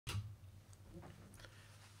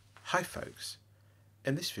Hi folks,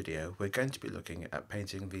 in this video we're going to be looking at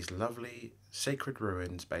painting these lovely Sacred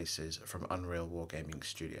Ruins bases from Unreal Wargaming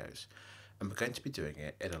Studios, and we're going to be doing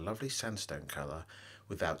it in a lovely sandstone colour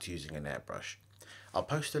without using an airbrush. I'll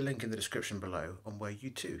post a link in the description below on where you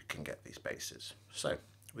too can get these bases. So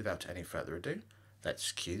without any further ado,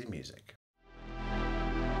 let's cue the music.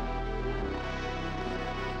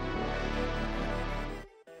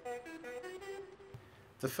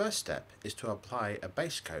 The first step is to apply a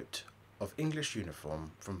base coat of English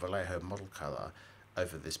uniform from Vallejo model colour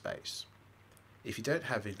over this base. If you don't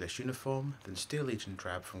have English uniform, then Steel Legion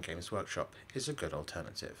Drab from Games Workshop is a good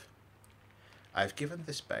alternative. I've given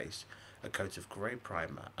this base a coat of grey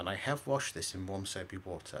primer, and I have washed this in warm soapy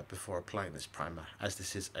water before applying this primer, as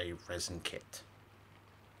this is a resin kit.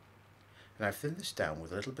 And I've thinned this down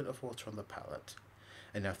with a little bit of water on the palette,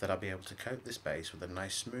 enough that I'll be able to coat this base with a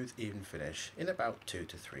nice smooth even finish in about 2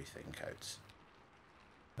 to 3 thin coats.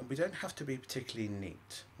 And we don't have to be particularly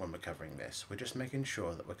neat when we're covering this, we're just making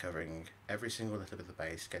sure that we're covering every single little bit of the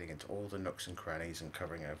base, getting into all the nooks and crannies and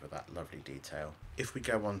covering over that lovely detail. If we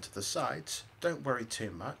go on to the sides, don't worry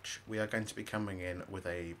too much, we are going to be coming in with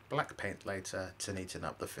a black paint later to neaten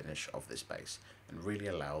up the finish of this base and really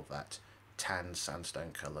allow that tan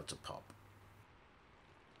sandstone colour to pop.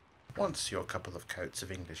 Once your couple of coats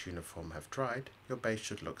of English uniform have dried, your base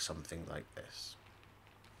should look something like this.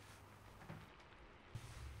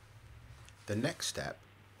 The next step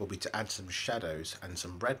will be to add some shadows and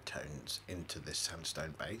some red tones into this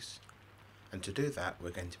sandstone base, and to do that we're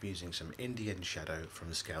going to be using some Indian Shadow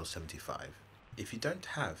from Scale 75. If you don't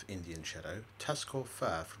have Indian Shadow, Tusk or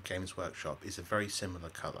Fur from Games Workshop is a very similar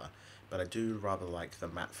colour, but I do rather like the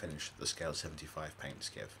matte finish that the Scale 75 paints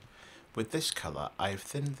give. With this colour, I've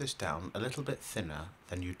thinned this down a little bit thinner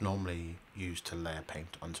than you'd normally use to layer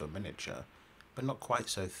paint onto a miniature, but not quite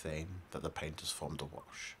so thin that the paint has formed a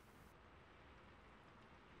wash.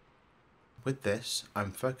 With this,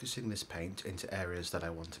 I'm focusing this paint into areas that I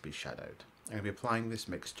want to be shadowed. I'm going to be applying this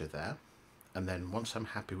mixture there, and then once I'm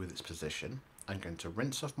happy with its position, I'm going to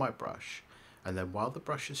rinse off my brush, and then while the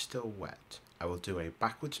brush is still wet, I will do a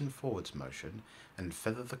backwards and forwards motion and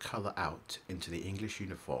feather the colour out into the English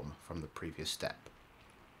uniform from the previous step.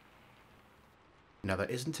 Now there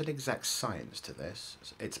isn't an exact science to this,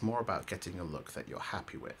 it's more about getting a look that you're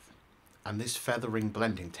happy with. And this feathering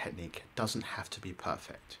blending technique doesn't have to be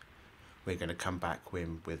perfect. We're going to come back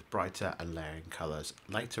with brighter and layering colours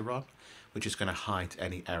later on, which is going to hide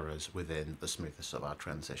any errors within the smoothness of our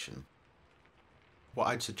transition. What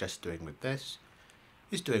I'd suggest doing with this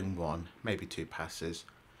is doing 1, maybe 2 passes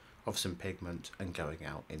of some pigment and going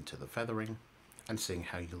out into the feathering and seeing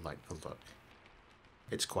how you like the look.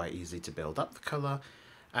 It's quite easy to build up the colour,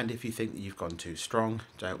 and if you think that you've gone too strong,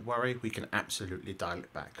 don't worry, we can absolutely dial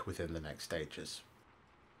it back within the next stages.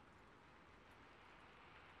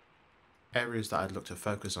 Areas that I'd look to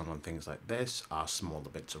focus on things like this are smaller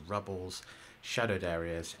bits of rubbles, shadowed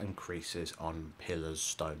areas and creases on pillars,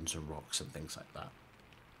 stones and rocks and things like that.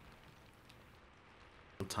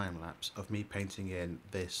 Time lapse of me painting in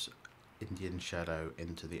this Indian Shadow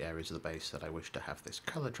into the areas of the base that I wish to have this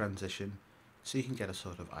colour transition, so you can get a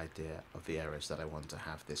sort of idea of the areas that I want to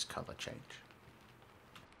have this colour change.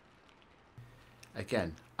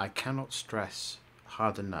 Again, I cannot stress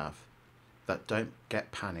hard enough that don't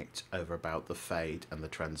get panicked over about the fade and the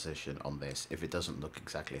transition on this if it doesn't look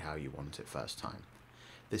exactly how you want it first time.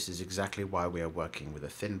 This is exactly why we are working with a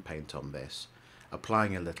thin paint on this,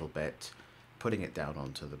 applying a little bit, putting it down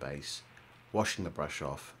onto the base, washing the brush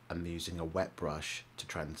off and using a wet brush to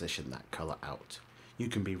transition that colour out. You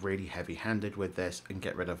can be really heavy handed with this and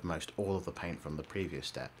get rid of most all of the paint from the previous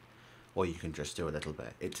step, or you can just do a little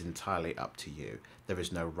bit. It's entirely up to you. There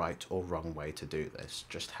is no right or wrong way to do this,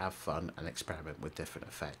 just have fun and experiment with different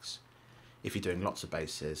effects. If you're doing lots of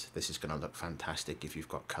bases, this is going to look fantastic if you've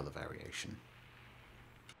got colour variation.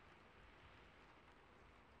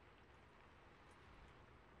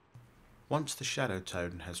 Once the shadow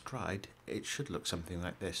tone has dried, it should look something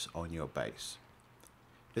like this on your base.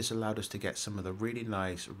 This allowed us to get some of the really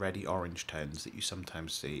nice reddy orange tones that you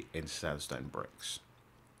sometimes see in sandstone bricks.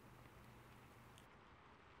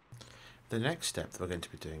 The next step that we're going to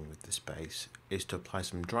be doing with this base is to apply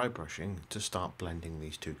some dry brushing to start blending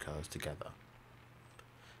these two colours together.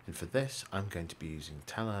 And for this I'm going to be using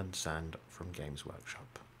Tallarn Sand from Games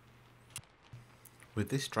Workshop. With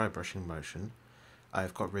this dry brushing motion,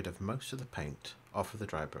 I've got rid of most of the paint off of the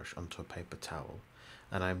dry brush onto a paper towel,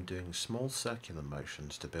 and I'm doing small circular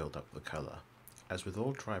motions to build up the colour. As with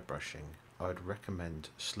all dry brushing, I would recommend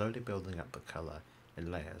slowly building up the colour in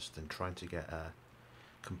layers than trying to get a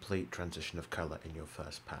complete transition of colour in your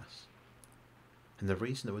first pass. And the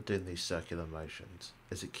reason that we're doing these circular motions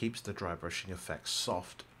is it keeps the dry brushing effect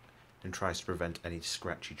soft and tries to prevent any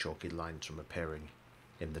scratchy chalky lines from appearing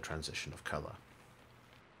in the transition of colour.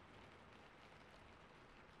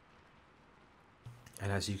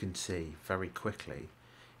 And as you can see very quickly,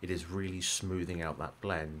 it is really smoothing out that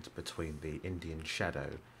blend between the Indian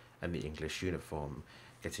shadow and the English uniform,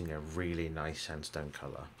 getting a really nice sandstone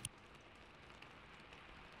colour.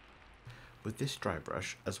 With this dry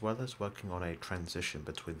brush, as well as working on a transition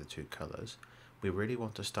between the two colours, we really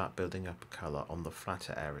want to start building up a colour on the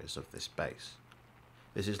flatter areas of this base.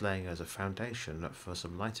 This is laying as a foundation for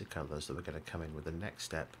some lighter colours that we're going to come in with the next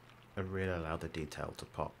step and really allow the detail to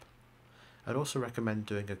pop. I'd also recommend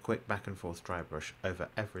doing a quick back and forth dry brush over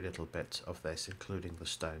every little bit of this, including the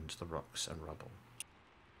stones, the rocks and rubble.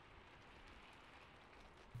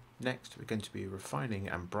 Next, we're going to be refining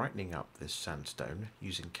and brightening up this sandstone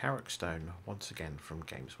using Karak stone, once again from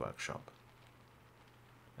Games Workshop.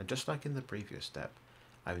 And just like in the previous step,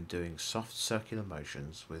 I'm doing soft circular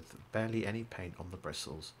motions with barely any paint on the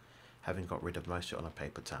bristles, having got rid of most of it on a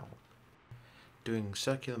paper towel. Doing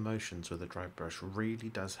circular motions with a dry brush really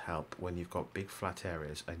does help when you've got big flat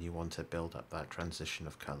areas and you want to build up that transition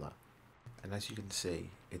of colour. And as you can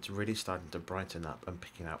see, it's really starting to brighten up and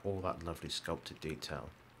picking out all that lovely sculpted detail.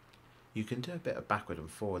 You can do a bit of backward and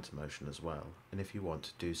forwards motion as well, and if you want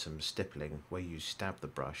to do some stippling where you stab the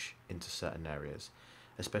brush into certain areas,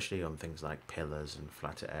 especially on things like pillars and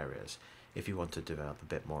flatter areas, if you want to develop a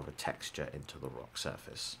bit more of a texture into the rock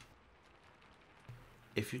surface.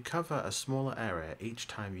 If you cover a smaller area each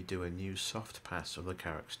time you do a new soft pass of the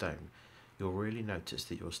Karak stone, you'll really notice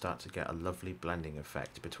that you'll start to get a lovely blending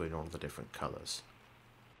effect between all the different colours.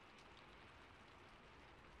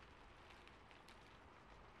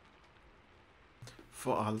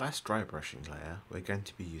 For our last dry brushing layer, we're going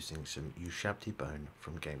to be using some Ushabti bone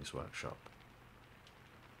from Games Workshop.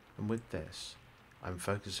 And with this, I'm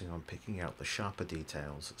focusing on picking out the sharper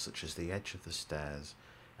details, such as the edge of the stairs,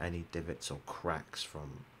 any divots or cracks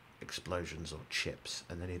from explosions or chips,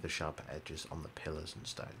 and any of the sharper edges on the pillars and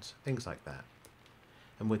stones, things like that.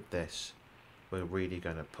 And with this, we're really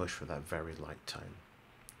going to push for that very light tone.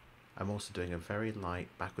 I'm also doing a very light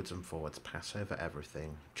backwards and forwards pass over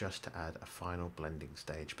everything, just to add a final blending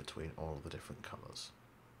stage between all the different colours.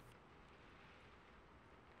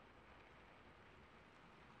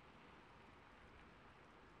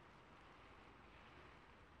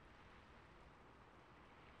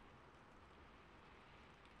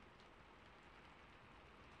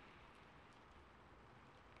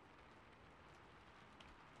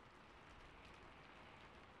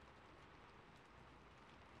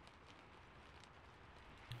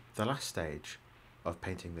 The last stage of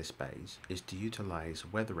painting this base is to utilise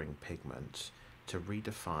weathering pigments to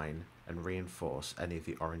redefine and reinforce any of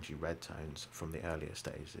the orangey red tones from the earlier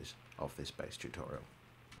stages of this base tutorial.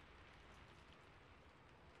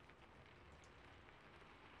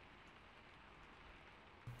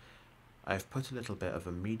 I've put a little bit of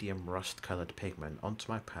a medium rust coloured pigment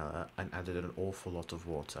onto my palette and added an awful lot of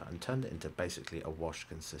water and turned it into basically a wash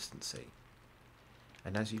consistency.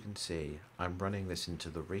 And as you can see, I'm running this into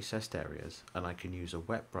the recessed areas, and I can use a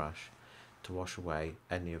wet brush to wash away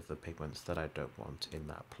any of the pigments that I don't want in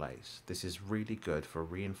that place. This is really good for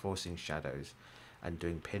reinforcing shadows and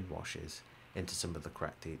doing pin washes into some of the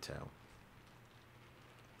cracked detail.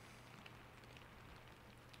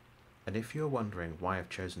 And if you're wondering why I've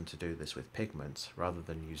chosen to do this with pigments rather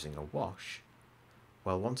than using a wash,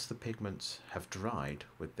 well, once the pigments have dried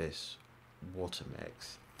with this water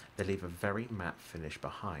mix, they leave a very matte finish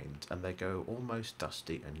behind, and they go almost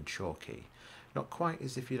dusty and chalky. Not quite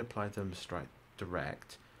as if you'd applied them straight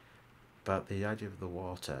direct, but the idea of the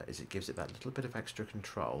water is it gives it that little bit of extra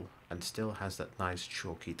control and still has that nice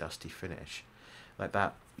chalky dusty finish. Like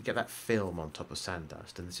that, you get that film on top of sand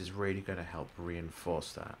dust, and this is really going to help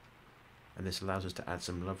reinforce that. And this allows us to add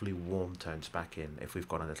some lovely warm tones back in if we've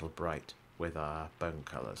gone a little bright with our bone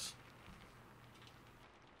colours.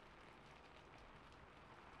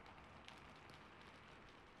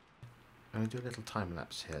 I'm going to do a little time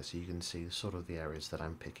lapse here so you can see sort of the areas that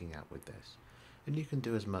I'm picking out with this. And you can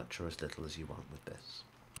do as much or as little as you want with this.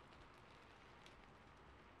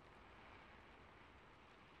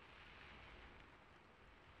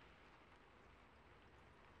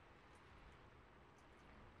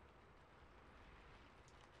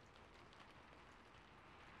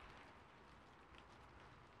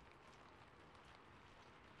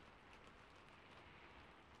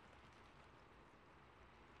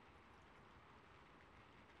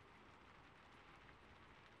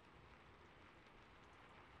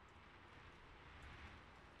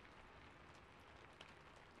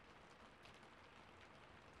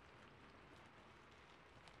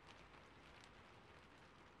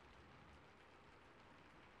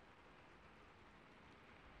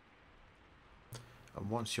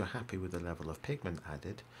 once you're happy with the level of pigment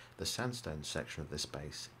added, the sandstone section of this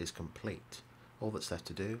base is complete. All that's left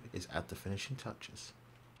to do is add the finishing touches.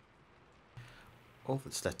 All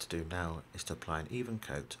that's left to do now is to apply an even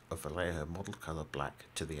coat of Vallejo Model Colour Black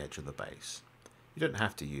to the edge of the base. You don't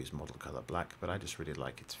have to use Model Colour Black, but I just really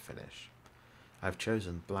like its finish. I've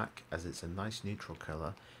chosen black as it's a nice neutral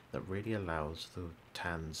colour that really allows the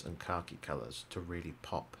tans and khaki colours to really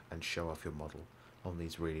pop and show off your model on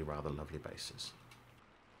these really rather lovely bases.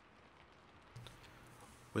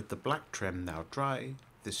 With the black trim now dry,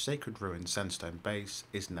 this Sacred Ruin sandstone base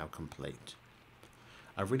is now complete.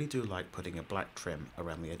 I really do like putting a black trim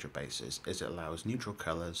around the edge of bases as it allows neutral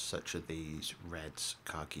colours such as these reds,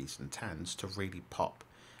 khakis and tans to really pop,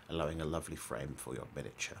 allowing a lovely frame for your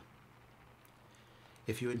miniature.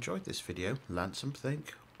 If you enjoyed this video, learned something,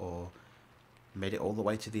 or made it all the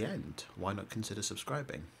way to the end, why not consider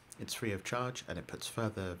subscribing? It's free of charge and it puts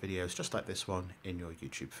further videos just like this one in your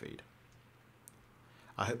YouTube feed.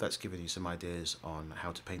 I hope that's given you some ideas on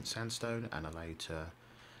how to paint sandstone and allow you to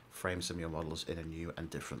frame some of your models in a new and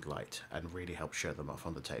different light and really help show them off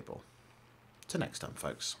on the table. Till next time,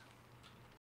 folks.